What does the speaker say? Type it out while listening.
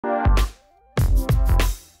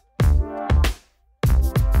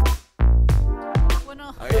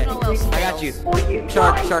else I got you. fails.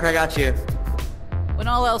 Shark, I got you. When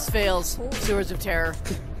all else fails, sewers of terror.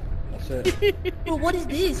 That's it. Oh, what is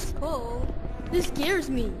this? Oh, this scares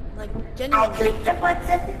me. Like, genuinely.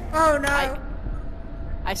 Oh no.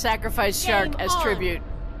 I sacrificed Shark as tribute.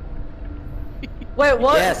 Wait,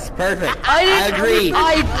 what? Yes, perfect. I agree.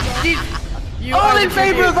 You All are in the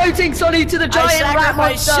favor of tribute. voting Sonny to the I giant rat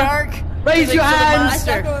sacrificed monster. Shark. Raise to your the hands.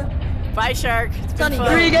 monster. Bye, Shark. It's been Sonny,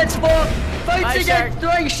 fun. 3 against 4. Votes Bye, against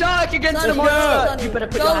throwing Shark against Sonny, the monster. go, Sonny. You better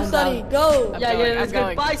put Go, your hand Sonny, down. go. I'm Yeah, going, yeah, that's I'm good.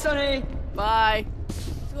 going. Bye, Sonny. Bye.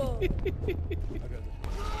 Go.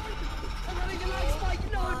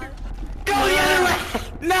 Go the other way!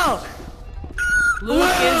 No!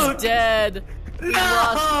 Luke Luke! is dead.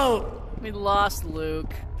 No! We lost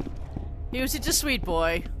Luke. He was such a sweet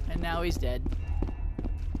boy, and now he's dead.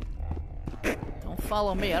 Don't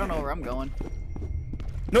follow me. I don't know where I'm going.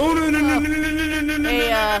 No! Hey,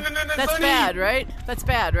 that's bad, right? That's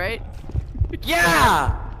bad, right?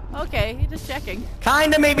 Yeah! Okay, just checking.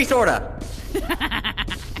 Kinda, maybe, sorta.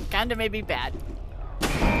 Kinda maybe bad.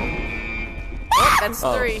 Oh, that's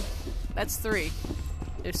Oh. 3. That's 3.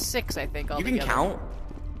 There's 6, I think, You altogether. can count.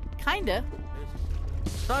 Kinda.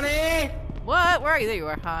 Sonny! What? Where are you? There you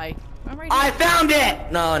are. Hi. I'm right I here. found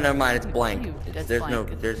it! No, never mind, it's blank. That's There's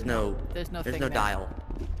blank. there's no There's no thing there. dial.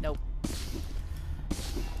 Nope.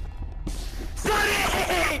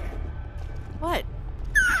 Sonny! What?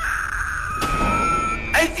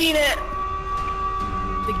 I seen it!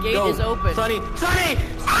 The gate Go, is open. Sonny! Sonny!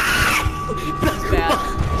 That's bad.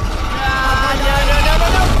 No.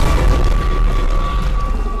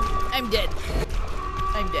 I'm dead.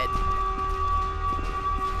 I'm dead.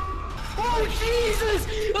 Oh, Jesus!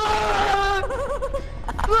 Ah!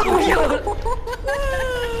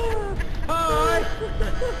 Hi!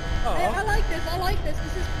 I like this. I like this.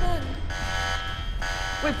 This is fun.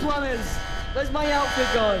 We're plumbers. Where's my outfit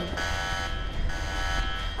gone?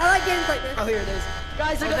 I like games like this. Oh, here it is.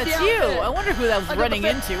 Guys, I Oh, got the that's outfit. you. I wonder who that was I got running the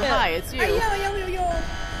into. fit. Hi, it's you. Hey, yo. I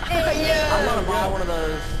want to buy one of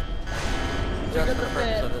those. Just got for the the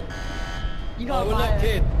purpose fit. of it. You Oh, gotta we're buy not it.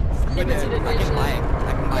 kid. Limited I can edition. buy it. I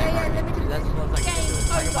can buy Yeah, it. limited That's the closest I can do.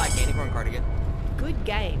 I can buy a candy corn cardigan. Good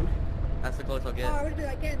game. That's the closest I'll get. Oh, I want to do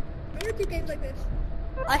that again. I want to do games like this.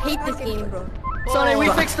 I hate this game, bro. Sonny, we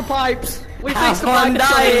Oh. fixed the pipes. We Have fixed the fun pipes.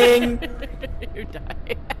 Sonny. dying! You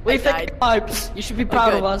died. We I fixed died. the pipes. You should be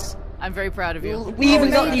proud of good. us. I'm very proud of you. We even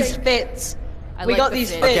got amazing. these fits. I We like got the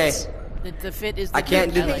these fit. fits. The fit is the I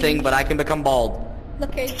can't do fit. the like thing, it. but I can become bald.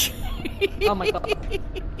 Okay. Oh my god.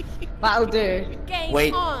 That'll do. Game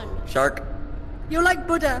Wait, on. shark. You're like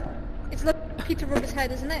Buddha. It's like Peter Rubber's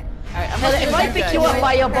head, isn't it? Alright, I'm Hell, gonna if stay I with pick guys. you up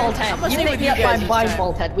by your bald I'm head, gonna you stay pick with me you up by guys this my time.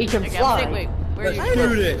 bald head, we can Okay, fly. wait, where are Let's you?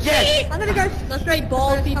 do this. Yes! I'm gonna go straight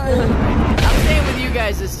bald people. I'm staying with you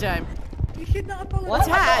guys this time. You should not have followed What's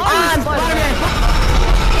me. happening? I'm Spider-Man!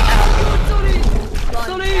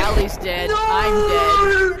 Sonny! Allie's dead. No! I'm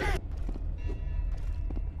dead.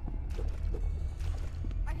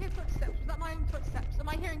 I hear footsteps. Was that my own footsteps? Am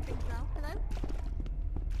I hearing things now? Hello?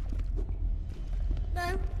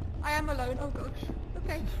 No? I am alone. Oh gosh.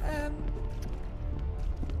 Okay.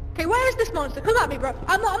 Okay, where is this monster? Come at me, bro.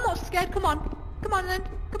 I'm not scared. Come on. Come on then.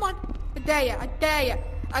 Come on. I dare you. I dare you.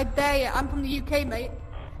 I dare you. I'm from the UK, mate.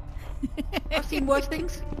 I've seen worse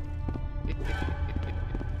things.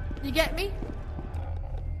 You get me?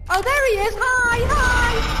 Oh, there he is. Hi,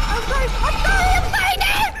 hi. I'm sorry, no!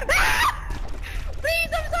 Ah!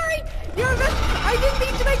 Please, I'm sorry. You're a mess. I didn't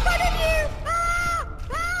mean to make fun of you. Ah!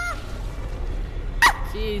 Ah!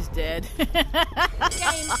 She's dead. Game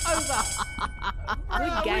over.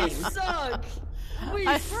 Good game. We suck! We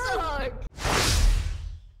I- suck!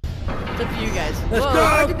 It's up to you guys. Let's Whoa. go! I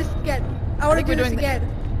want to do this again. I want to do this doing the- again.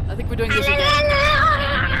 I think we're doing this again.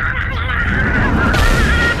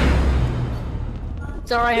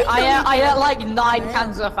 Sorry, I ate like 9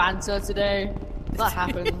 cans of Fanta today. That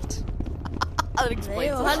happened. That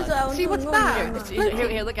explains a How does lot. that- See what's that?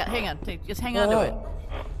 Here, look at. Hang on. Just hang on to it.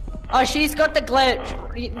 Oh, she's got the glitch.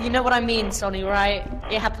 You know what I mean, Sonny, right?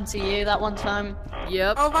 It happened to you that one time.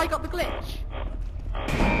 Yep. Oh, have I got the glitch?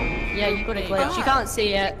 Yeah, you got a There you glitch. go. You can't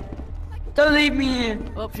see it. Don't leave me here.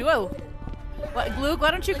 Oops, you will. What, Luke,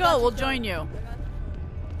 why don't you go? We'll join you.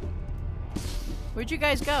 Where'd you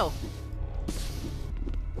guys go?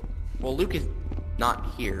 Well, Luke is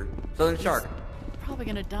not here. So then Shark. Probably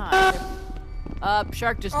gonna die.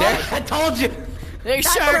 Shark just There, died. I told you! There's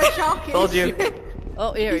That's where a Shark. shark is. Told you.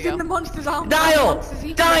 Oh, here we He's in the go. monster's arm. Dial! Monsters eating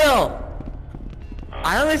him. Dial!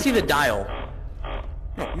 I only see the dial.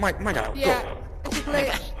 No, my dial. Yeah, Go. it's a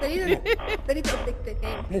glitch. They need to update the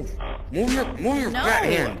game. Move your No. fat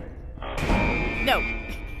hand. No,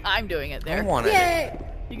 I'm doing it I there. don't want it. Yay!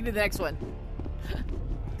 You can do the next one.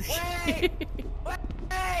 Wait!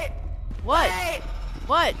 Wait! What? Wait!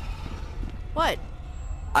 What? What?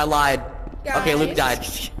 I lied. Okay, Luke died.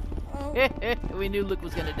 We knew Luke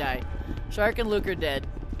was gonna die. Shark and Luke are dead.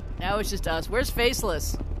 Now it's just us. Where's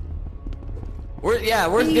Faceless? Where's the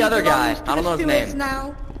other guy? I don't know his name.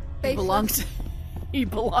 Now. He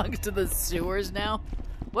belongs to the sewers now.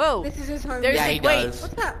 Whoa. This is his home. There's Yeah, the, he wait, does.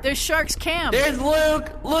 What's that? there's Shark's cam. There's Luke!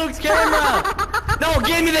 Luke's camera! No,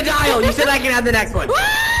 give me the dial! You said I can have the next one. Oh!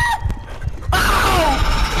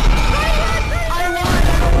 I won!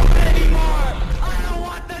 I don't want it anymore! I don't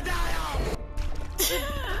want the dial!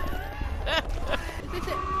 Is this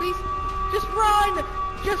it? Please, just run!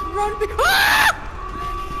 Just run because.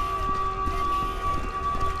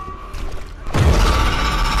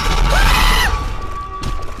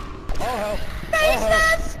 Oh,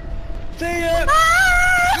 Faceless! see ya!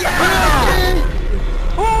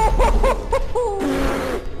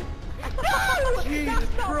 Jesus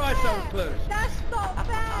Christ, that was close. That's not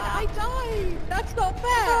fair! I died! That's not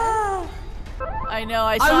fair! I know,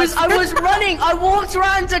 I I was running. I walked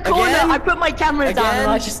around the corner. Again? I put my camera down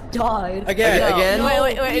and I Again? just died. Again. No, Again?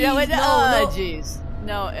 Wait, no, Please, no, oh, no. jeez.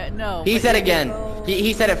 No, no. He said again.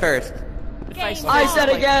 He said it first. If I said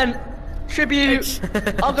like- again. Tribute.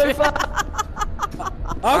 I'll go first.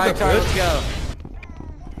 Alright, Charlie, first. let's go.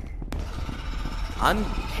 I'm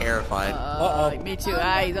terrified. Me too.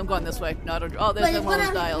 I'm going this way. No, I don't. Oh, there's Wait, no one of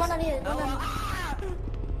those dials. one on you.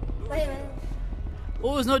 Wait.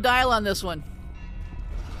 Oh, there's no dial on this one.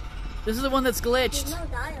 This is the one that's There's glitched. no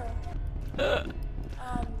dial.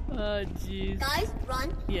 Oh, jeez. Guys,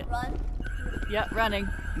 run. Yeah. Run. Yeah, running.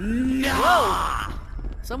 No! Whoa!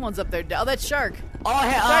 Someone's up there. Oh, that's Shark. Oh,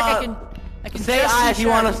 hey, Shark, I can say just I see if you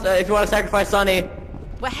want Shark. to sacrifice Sonny.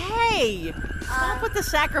 Well, hey! Stop with the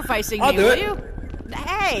sacrificing I'll me, do will it. you?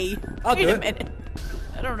 Hey! I'll Wait do a it. minute.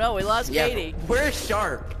 I don't know. We lost Yeah, Katie. where's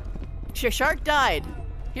Shark? Shark died.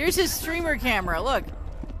 Here's his streamer camera. Look.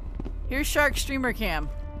 Here's Shark's streamer cam.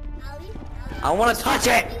 I want to touch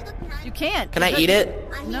it. You can't. Can I eat it?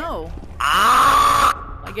 No.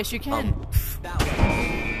 Ah! I guess you can. The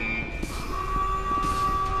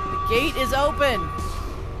gate is open.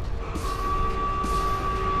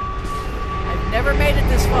 I've never made it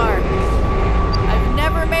this far. I've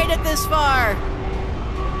never made it this far.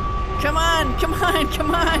 Come on, come on,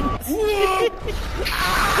 come on.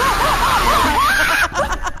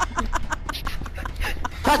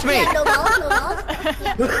 Touch me! No balls, no balls.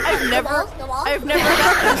 I've never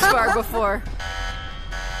got this far before.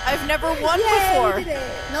 I've never won before.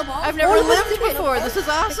 No balls. I've never Oh, lived look at it. before. This is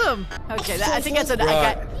awesome. Okay, I think that's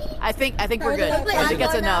enough. I think we're good. I think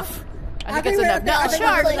that's enough. I think that's enough. No,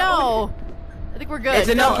 Shark, no. I think we're good. It's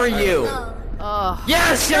enough for you. No. Oh,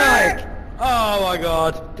 Yes, Shark! Oh my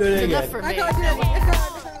god. Do it it's again. enough for I me. can't do it.